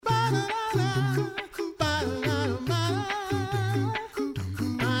You're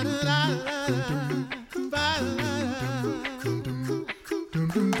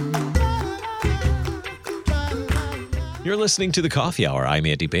listening to The Coffee Hour. I'm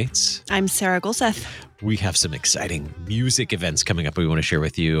Andy Bates. I'm Sarah Golseth. We have some exciting music events coming up we want to share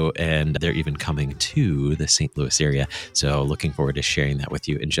with you, and they're even coming to the St. Louis area. So looking forward to sharing that with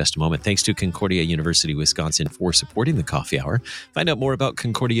you in just a moment. Thanks to Concordia University, Wisconsin for supporting The Coffee Hour. Find out more about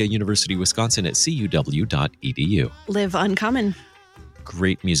Concordia University, Wisconsin at cuw.edu. Live Uncommon.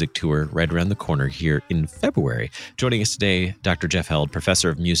 Great music tour right around the corner here in February. Joining us today, Dr. Jeff Held, professor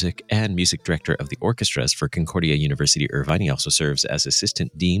of music and music director of the orchestras for Concordia University, Irvine. He also serves as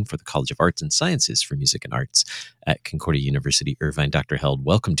assistant dean for the College of Arts and Sciences for Music and Arts at Concordia University, Irvine. Dr. Held,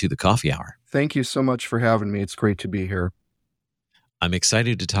 welcome to the Coffee Hour. Thank you so much for having me. It's great to be here. I'm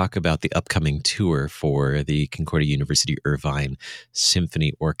excited to talk about the upcoming tour for the Concordia University Irvine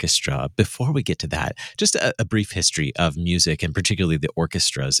Symphony Orchestra. Before we get to that, just a brief history of music and particularly the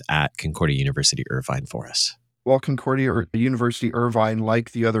orchestras at Concordia University Irvine for us. Well, Concordia University Irvine,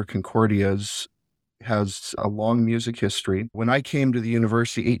 like the other Concordias, has a long music history. When I came to the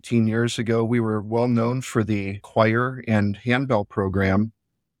university 18 years ago, we were well known for the choir and handbell program.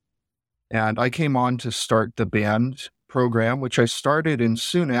 And I came on to start the band program, which I started and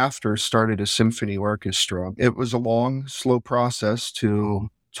soon after started a symphony orchestra. It was a long, slow process to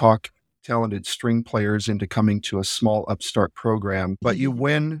talk talented string players into coming to a small upstart program. But you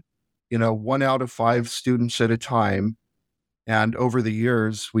win, 1 out of 5 students at a time. And over the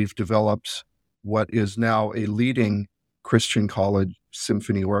years, we've developed what is now a leading Christian college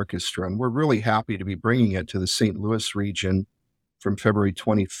symphony orchestra. And we're really happy to be bringing it to the St. Louis region from February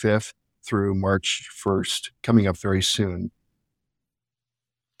 25th through March 1st, coming up very soon.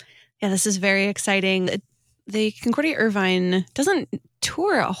 Yeah, this is very exciting. The Concordia Irvine doesn't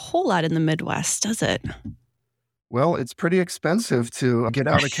tour a whole lot in the Midwest, does it? Well, it's pretty expensive to get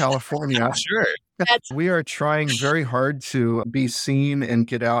out of California. Sure. We are trying very hard to be seen and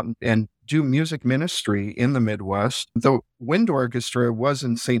get out and do music ministry in the Midwest. The Wind Orchestra was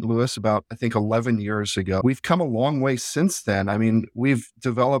in St. Louis about, I think, 11 years ago. We've come a long way since then. I mean, we've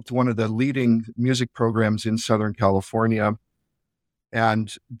developed one of the leading music programs in Southern California.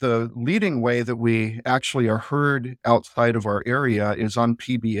 And the leading way that we actually are heard outside of our area is on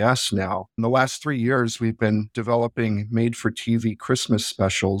PBS now. In the last 3 years, we've been developing made-for-TV Christmas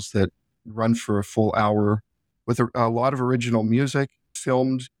specials that run for a full hour with a lot of original music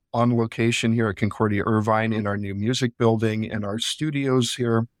filmed on location here at Concordia Irvine in our new music building and our studios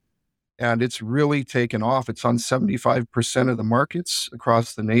here. And it's really taken off. It's on 75% of the markets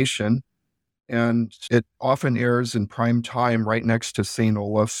across the nation. And it often airs in prime time right next to St.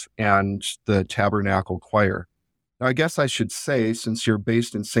 Olaf and the Tabernacle Choir. Now, I guess I should say, since you're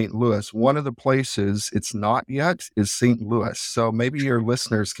based in St. Louis, one of the places it's not yet is St. Louis. So maybe your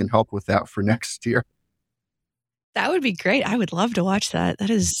listeners can help with that for next year. That would be great. I would love to watch that. That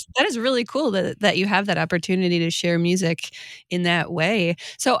is really cool that you have that opportunity to share music in that way.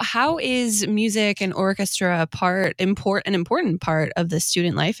 So how is music and orchestra an important part of the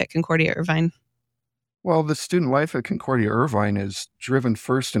student life at Concordia Irvine? Well, the student life at Concordia Irvine is driven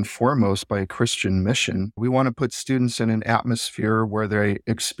first and foremost by a Christian mission. We want to put students in an atmosphere where they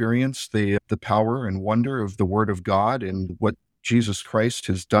experience the power and wonder of the Word of God and what Jesus Christ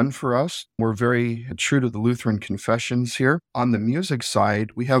has done for us. We're very true to the Lutheran confessions here. On the music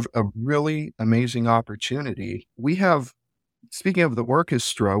side, we have a really amazing opportunity. Speaking of the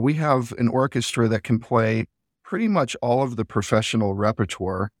orchestra, we have an orchestra that can play pretty much all of the professional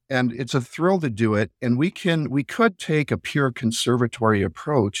repertoire, and it's a thrill to do it. And we could take a pure conservatory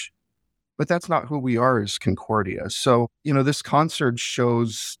approach, but that's not who we are as Concordia. So, this concert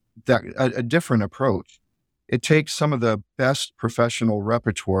shows that a different approach. It takes some of the best professional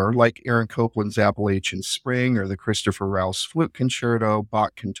repertoire, like Aaron Copland's Appalachian Spring or the Christopher Rouse Flute Concerto,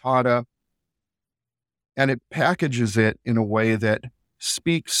 Bach Cantata, and it packages it in a way that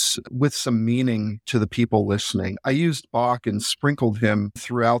speaks with some meaning to the people listening. I used Bach and sprinkled him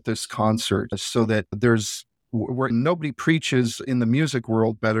throughout this concert so that where nobody preaches in the music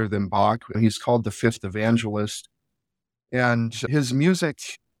world better than Bach. He's called the fifth evangelist, and his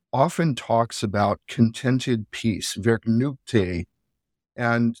music often talks about contented peace, Vergnügte,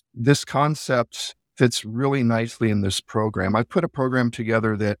 and this concept fits really nicely in this program. I put a program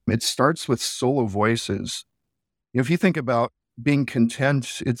together that it starts with solo voices. If you think about being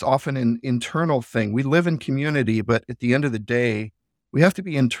content, it's often an internal thing. We live in community, but at the end of the day, we have to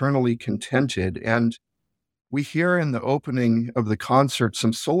be internally contented. And we hear in the opening of the concert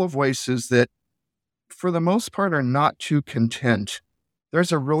some solo voices that, for the most part, are not too content.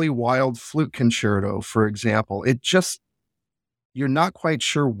 There's a really wild flute concerto, for example. You're not quite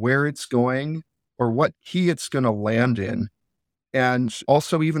sure where it's going or what key it's going to land in. And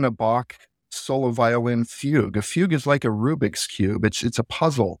also even a Bach solo violin fugue. A fugue is like a Rubik's Cube. It's a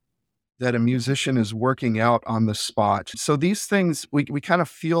puzzle that a musician is working out on the spot. So these things, we kind of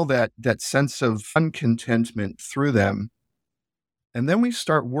feel that sense of uncontentment through them. And then we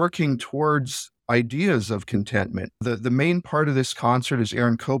start working towards ideas of contentment. The main part of this concert is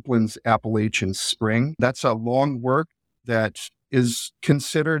Aaron Copland's Appalachian Spring. That's a long work that is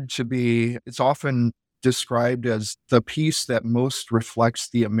considered to be, it's often described as the piece that most reflects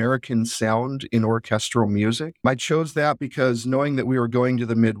the American sound in orchestral music. I chose that because knowing that we were going to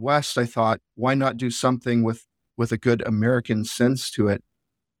the Midwest, I thought, why not do something with a good American sense to it?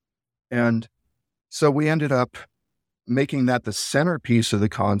 And so we ended up making that the centerpiece of the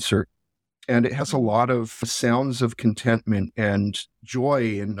concert. And it has a lot of sounds of contentment and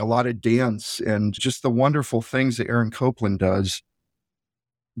joy and a lot of dance and just the wonderful things that Aaron Copland does.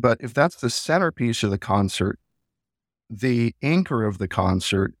 But if that's the centerpiece of the concert, the anchor of the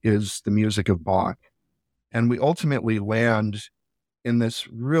concert is the music of Bach. And we ultimately land in this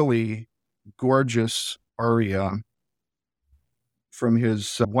really gorgeous aria from his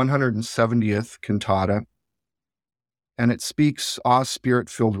 170th cantata. And it speaks, "Ah, spirit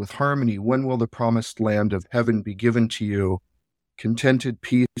filled with harmony, when will the promised land of heaven be given to you? Contented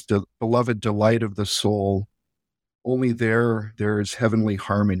peace, beloved delight of the soul. Only there is heavenly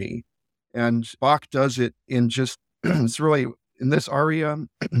harmony." And Bach does it in just, it's really, in this aria,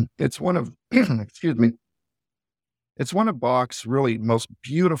 it's one of, excuse me, it's one of Bach's really most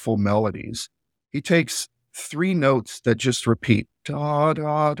beautiful melodies. He takes 3 notes that just repeat, da,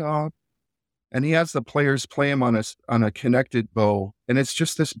 da, da, and he has the players play him on a connected bow. And it's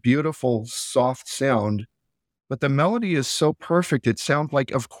just this beautiful, soft sound. But the melody is so perfect, it sounds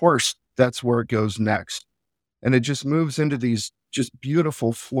like, of course, that's where it goes next. And it just moves into these just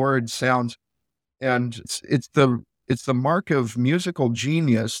beautiful, florid sounds. And it's the mark of musical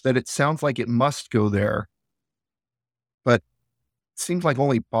genius that it sounds like it must go there. But it seems like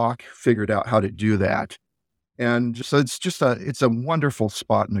only Bach figured out how to do that. And so it's a wonderful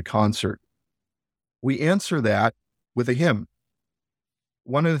spot in the concert. We answer that with a hymn.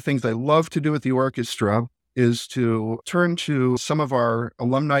 One of the things I love to do with the orchestra is to turn to some of our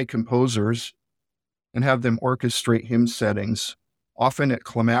alumni composers and have them orchestrate hymn settings, often at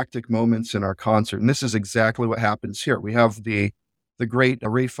climactic moments in our concert. And this is exactly what happens here. We have the great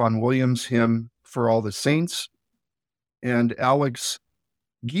Ralph Vaughan Williams hymn, "For All the Saints," and Alex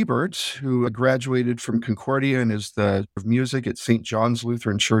Giebert, who graduated from Concordia and is the music at St. John's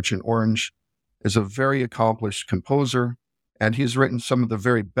Lutheran Church in Orange, is a very accomplished composer, and he's written some of the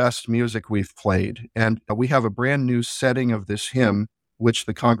very best music we've played. And we have a brand new setting of this hymn, which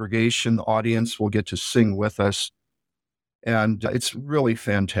the congregation, the audience will get to sing with us. And it's really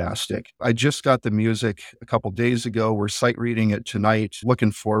fantastic. I just got the music a couple days ago. We're sight reading it tonight,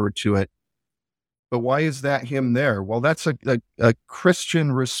 looking forward to it. But why is that hymn there? Well, that's a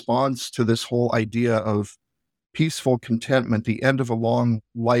Christian response to this whole idea of peaceful contentment, the end of a long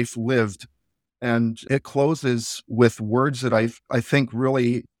life lived. And it closes with words that I think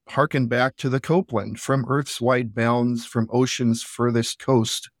really harken back to the Copland, "From earth's wide bounds, from ocean's furthest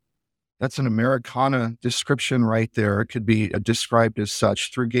coast." That's an Americana description right there. It could be described as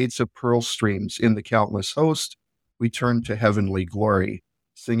such. "Through gates of pearl streams, in the countless host, we turn to heavenly glory,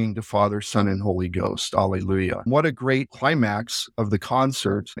 singing to Father, Son, and Holy Ghost. Alleluia." What a great climax of the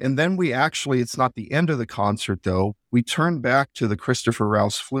concert. And then it's not the end of the concert though. We turn back to the Christopher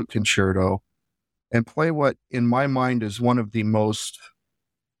Rouse Flute Concerto and play what, in my mind, is one of the most,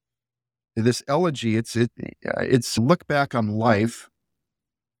 this elegy, it's a look back on life.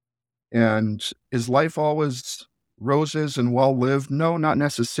 And is life always roses and well-lived? No, not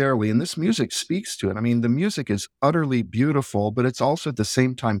necessarily. And this music speaks to it. I mean, the music is utterly beautiful, but it's also at the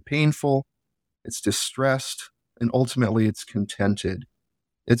same time painful, it's distressed, and ultimately it's contented.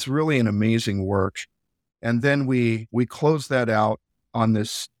 It's really an amazing work. And then we close that out on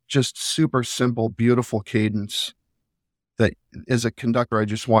this just super simple, beautiful cadence that, as a conductor, I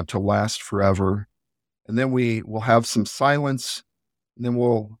just want to last forever. And then we will have some silence, and then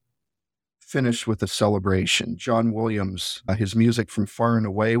we'll finish with a celebration. John Williams, his music from Far and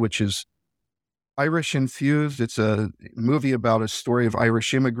Away, which is Irish infused. It's a movie about a story of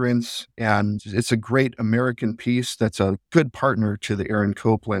Irish immigrants, and it's a great American piece that's a good partner to the Aaron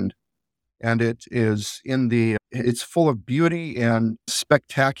Copland. And it's full of beauty and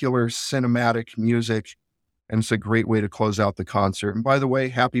spectacular cinematic music. And it's a great way to close out the concert. And by the way,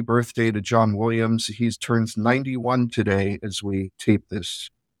 happy birthday to John Williams. He turns 91 today as we tape this.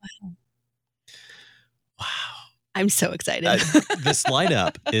 Wow. I'm so excited. This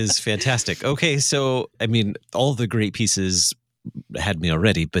lineup is fantastic. Okay, so, I mean, all the great pieces had me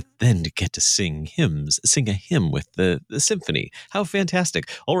already, but then to get to sing a hymn with the symphony. How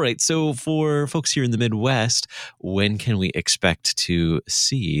fantastic. All right, so for folks here in the Midwest, when can we expect to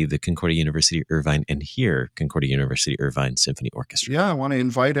see the Concordia University Irvine and hear Concordia University Irvine Symphony Orchestra? Yeah, I want to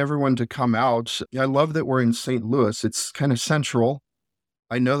invite everyone to come out. I love that we're in St. Louis. It's kind of central.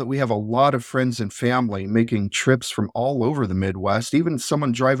 I know that we have a lot of friends and family making trips from all over the Midwest, even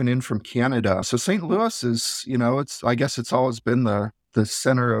someone driving in from Canada. So St. Louis is, I guess it's always been the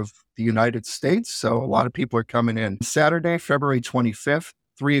center of the United States. So a lot of people are coming in. Saturday, February 25th,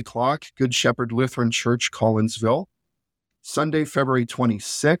 3 o'clock, Good Shepherd Lutheran Church, Collinsville. Sunday, February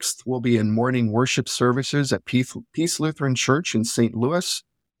 26th, we'll be in morning worship services at Peace Lutheran Church in St. Louis.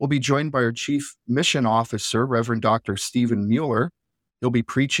 We'll be joined by our Chief Mission Officer, Reverend Dr. Stephen Mueller. He'll be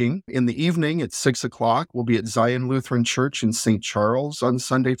preaching. In the evening at 6 o'clock, we'll be at Zion Lutheran Church in St. Charles on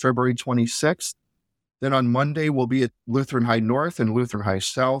Sunday, February 26th. Then on Monday, we'll be at Lutheran High North and Lutheran High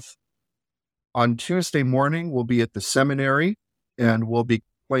South. On Tuesday morning, we'll be at the seminary, and we'll be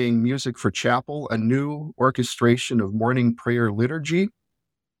playing music for chapel, a new orchestration of morning prayer liturgy.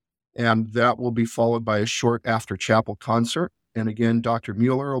 And that will be followed by a short after-chapel concert. And again, Dr.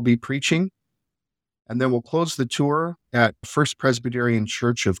 Mueller will be preaching. And then we'll close the tour at First Presbyterian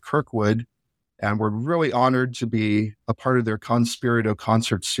Church of Kirkwood. And we're really honored to be a part of their Conspirito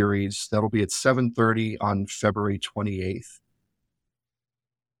concert series. That'll be at 7:30 on February 28th.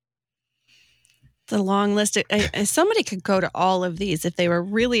 The long list. Somebody could go to all of these if they were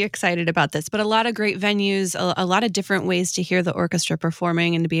really excited about this, but a lot of great venues, a lot of different ways to hear the orchestra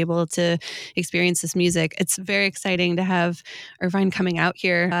performing and to be able to experience this music. It's very exciting to have Irvine coming out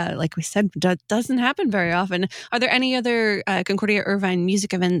here. Like we said, doesn't happen very often. Are there any other Concordia Irvine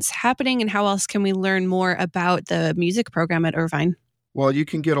music events happening, and how else can we learn more about the music program at Irvine? Well, you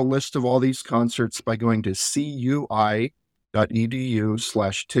can get a list of all these concerts by going to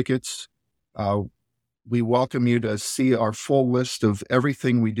cui.edu/tickets. We welcome you to see our full list of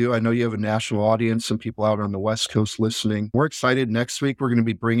everything we do. I know you have a national audience, some people out on the West Coast listening. We're excited. Next week, we're going to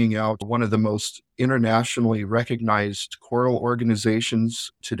be bringing out one of the most internationally recognized choral organizations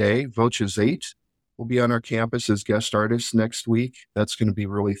today, Voces 8. Will be on our campus as guest artists next week. That's going to be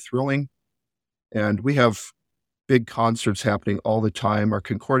really thrilling. And we have big concerts happening all the time. Our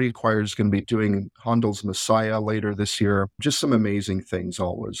Concordia choir is going to be doing Handel's Messiah later this year. Just some amazing things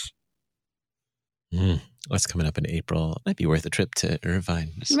always. What's coming up in April? It might be worth a trip to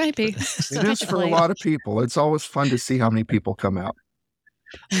Irvine. It might be. It is for a lot of people. It's always fun to see how many people come out.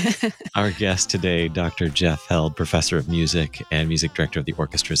 Our guest today, Dr. Jeff Held, professor of music and music director of the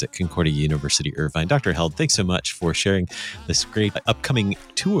orchestras at Concordia University Irvine. Dr. Held, thanks so much for sharing this great upcoming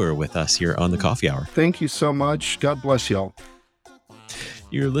tour with us here on the Coffee Hour. Thank you so much. God bless y'all.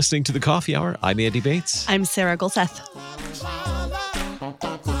 You're listening to the Coffee Hour. I'm Andy Bates. I'm Sarah Golseth.